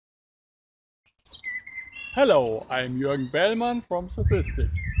Hello, I'm Jürgen Bellmann from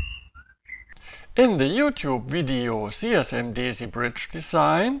Statistics. In the YouTube video CSM DESI Bridge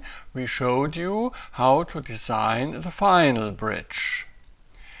Design, we showed you how to design the final bridge.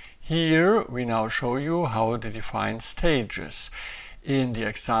 Here we now show you how to define stages. In the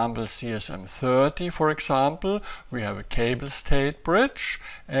example CSM 30, for example, we have a cable stayed bridge,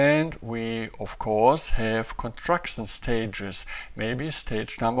 and we of course have construction stages, maybe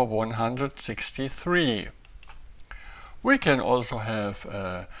stage number 163. We can also have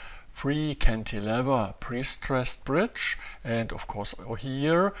a free cantilever pre-stressed bridge, and of course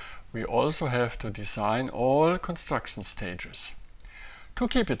here we also have to design all construction stages. To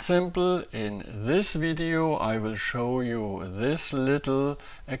keep it simple, in this video I will show you this little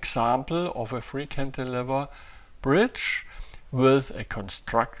example of a free cantilever bridge with a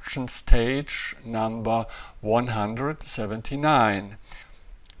construction stage number 179.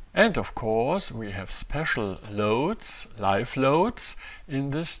 And of course we have special loads, live loads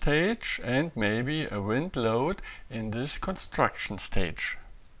in this stage, and maybe a wind load in this construction stage.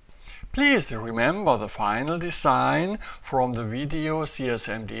 Please remember the final design from the video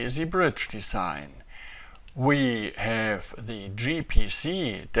CSM DESI Bridge Design. We have the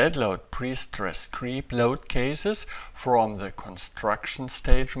GPC dead load pre-stress creep load cases from the construction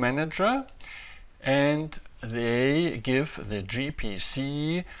stage manager, and they give the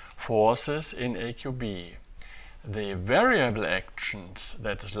GPC forces in AQB. The variable actions,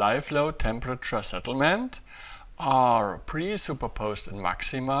 that is live load, temperature, settlement, are pre-superposed in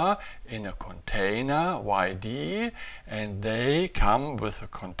maxima in a container YD, and they come with a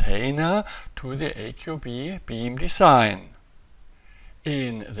container to the AQB beam design.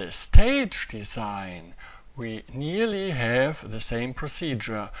 In the stage design, we nearly have the same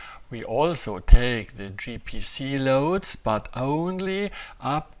procedure. We also take the GPC loads, but only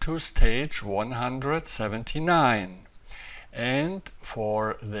up to stage 179. And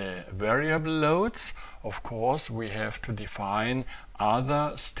for the variable loads, of course, we have to define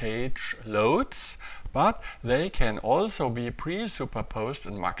other stage loads, but they can also be pre-superposed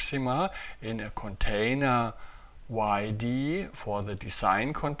in maxima in a container YD for the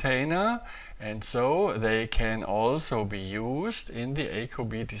design container, and so they can also be used in the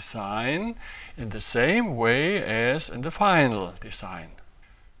AQB design in the same way as in the final design.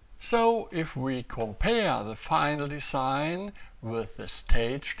 So if we compare the final design with the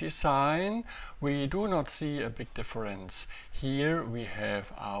stage design, we do not see a big difference. Here we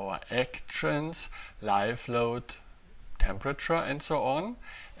have our actions, live load, temperature, and so on.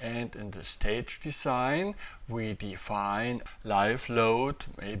 And in the stage design, we define live load,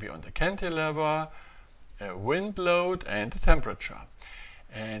 maybe on the cantilever, a wind load, and a temperature.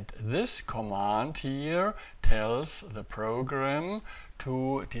 And this command here tells the program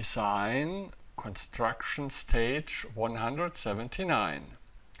to design construction stage 179.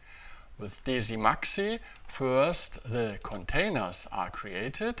 With DESI Maxi, first the containers are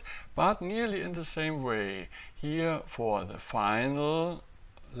created, but nearly in the same way. Here for the final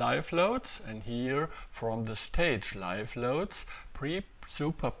live loads, and here from the stage live loads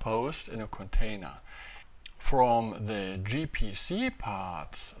pre-superposed in a container. From the GPC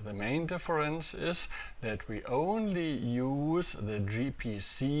parts, the main difference is that we only use the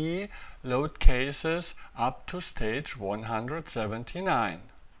GPC load cases up to stage 179.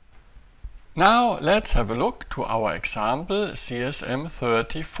 Now let's have a look to our example CSM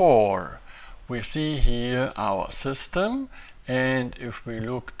 34. We see here our system, and if we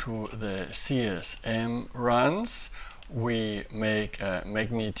look to the CSM runs, we make a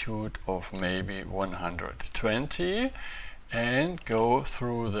magnitude of maybe 120 and go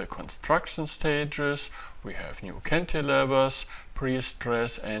through the construction stages. We have new cantilevers,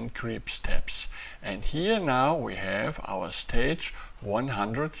 pre-stress, and creep steps. And here now we have our stage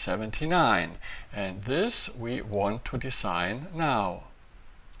 179, and this we want to design now.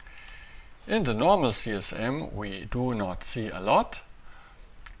 In the normal CSM we do not see a lot,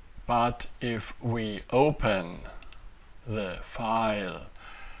 but if we open the file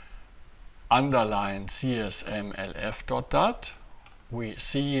underline csmlf.dat, we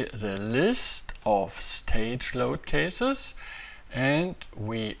see the list of stage load cases, and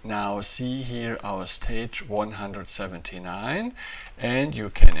we now see here our stage 179, and you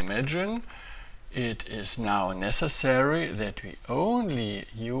can imagine it is now necessary that we only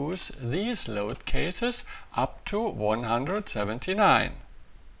use these load cases up to 179.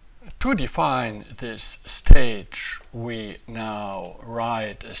 To define this stage, we now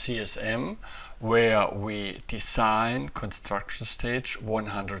write a CSM where we design construction stage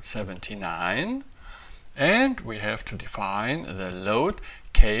 179, and we have to define the load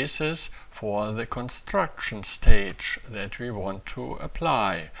cases for the construction stage that we want to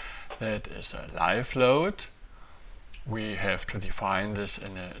apply. That is a live load. We have to define this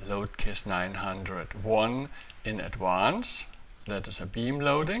in a load case 901 in advance. That is a beam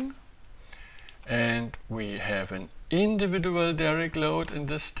loading. And we have an individual derrick load in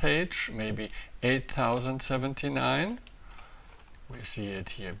this stage, maybe 8079. We see it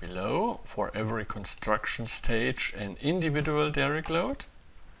here below. For every construction stage, an individual derrick load.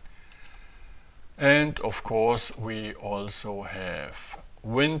 And of course, we also have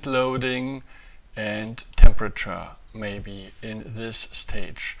wind loading and temperature maybe in this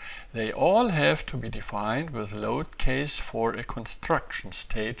stage. They all have to be defined with load case for a construction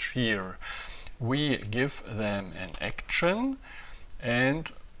stage here. We give them an action,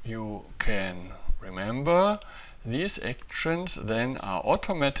 and you can remember these actions then are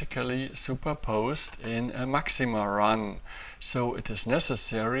automatically superposed in a maxima run. So it is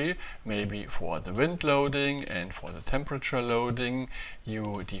necessary, maybe for the wind loading and for the temperature loading,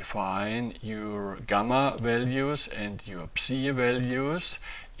 you define your gamma values and your psi values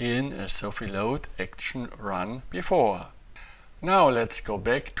in a SOFI load action run before. Now let's go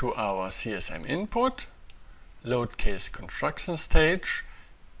back to our CSM input, load case construction stage,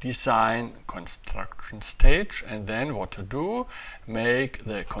 design construction stage, and then what to do: make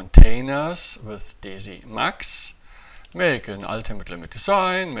the containers with DESI max, make an ultimate limit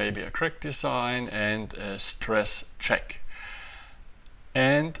design, maybe a crack design and a stress check,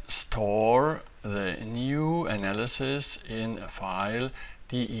 and store the new analysis in a file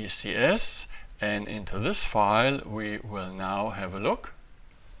DECS. And into this file we will now have a look.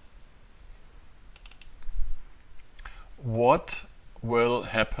 What will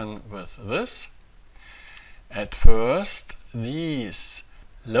happen with this? At first, these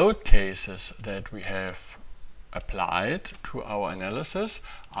load cases that we have applied to our analysis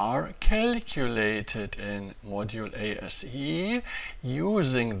are calculated in module ASE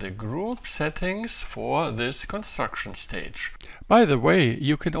using the group settings for this construction stage. By the way,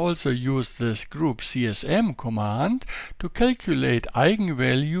 you can also use this group CSM command to calculate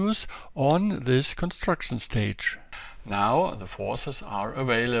eigenvalues on this construction stage. Now the forces are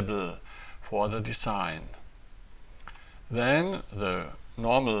available for the design. Then the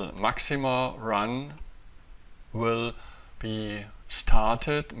normal maxima run will be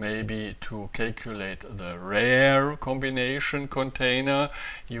started, maybe to calculate the rare combination container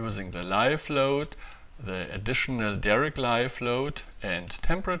using the live load, the additional derrick live load and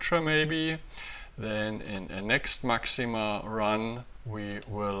temperature maybe. Then in a next maxima run we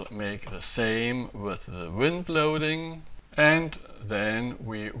will make the same with the wind loading, and then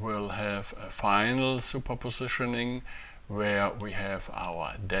we will have a final superpositioning where we have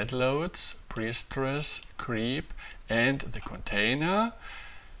our dead loads, pre-stress, creep and the container,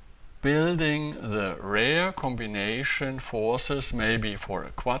 building the rare combination forces maybe for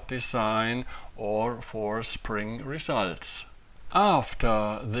a quad design or for spring results.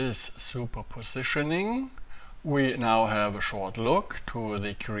 After this superpositioning, we now have a short look to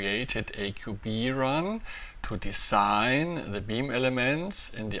the created AQB run to design the beam elements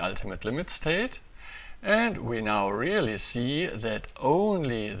in the ultimate limit state. And we now really see that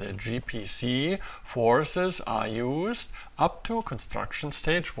only the GPC forces are used up to construction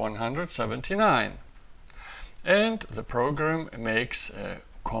stage 179. And the program makes a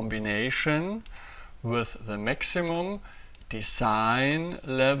combination with the maximum design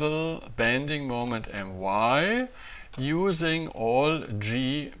level bending moment My using all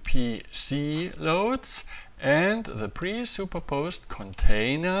GPC loads and the pre-superposed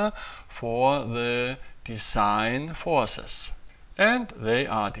container for the design forces. And they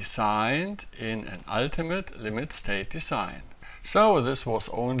are designed in an ultimate limit state design. So this was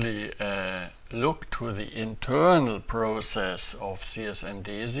only a look to the internal process of CSM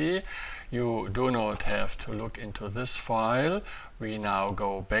DESI. You do not have to look into this file. We now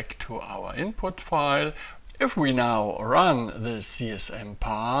go back to our input file. If we now run the CSM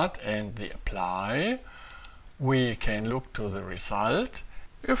part and the apply, we can look to the result.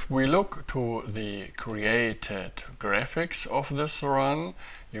 If we look to the created graphics of this run,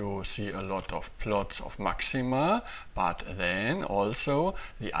 you see a lot of plots of maxima, but then also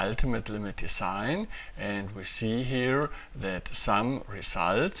the ultimate limit design, and we see here that some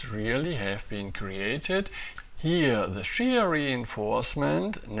results really have been created. Here the shear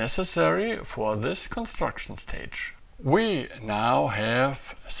reinforcement necessary for this construction stage. We now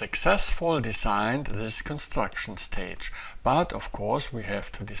have successfully designed this construction stage, but of course we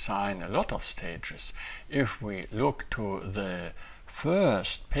have to design a lot of stages. If we look to the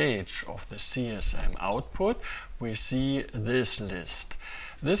first page of the CSM output, we see this list.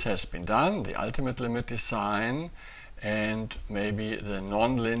 This has been done, the ultimate limit design and maybe the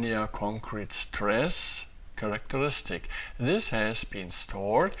nonlinear concrete stress characteristic. This has been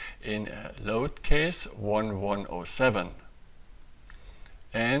stored in a load case 1107.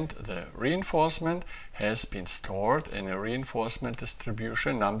 And the reinforcement has been stored in a reinforcement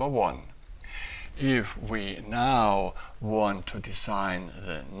distribution number 1. If we now want to design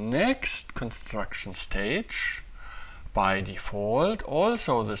the next construction stage, by default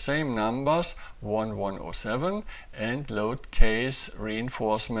also the same numbers 1107 and load case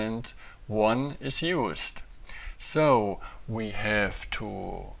reinforcement 1 is used. So we have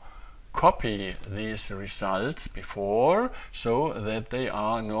to copy these results before so that they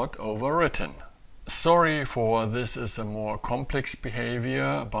are not overwritten. Sorry for this is a more complex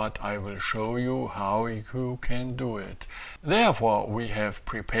behavior, but I will show you how you can do it. Therefore, we have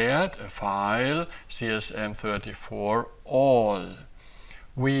prepared a file CSM34 all.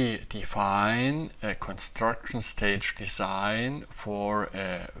 We define a construction stage design for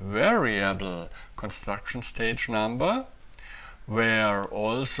a variable construction stage number, where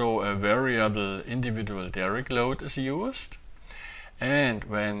also a variable individual derrick load is used. And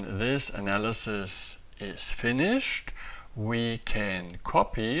when this analysis is finished, we can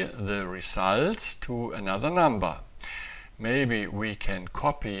copy the results to another number. Maybe we can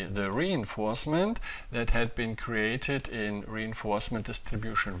copy the reinforcement that had been created in reinforcement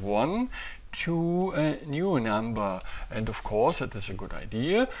distribution 1 to a new number. And of course it is a good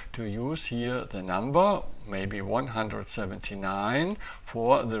idea to use here the number, maybe 179,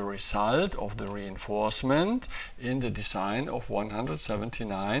 for the result of the reinforcement in the design of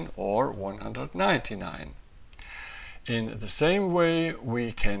 179 or 199. In the same way,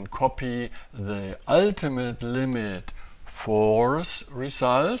 we can copy the ultimate limit force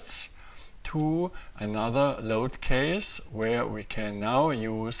results to another load case where we can now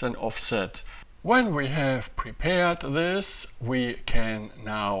use an offset. When we have prepared this, we can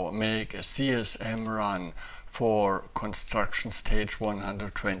now make a CSM run for construction stage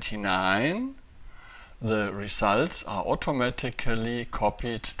 129. The results are automatically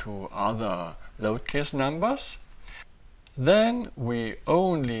copied to other load case numbers. Then we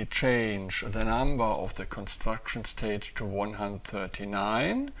only change the number of the construction stage to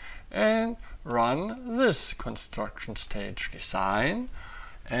 139 and run this construction stage design,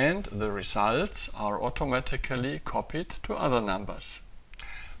 and the results are automatically copied to other numbers.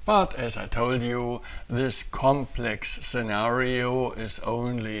 But as I told you, this complex scenario is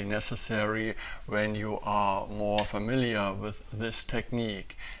only necessary when you are more familiar with this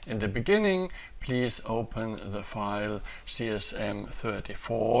technique. In the beginning, please open the file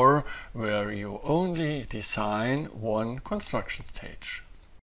CSM34, where you only design one construction stage.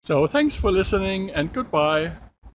 So thanks for listening and goodbye.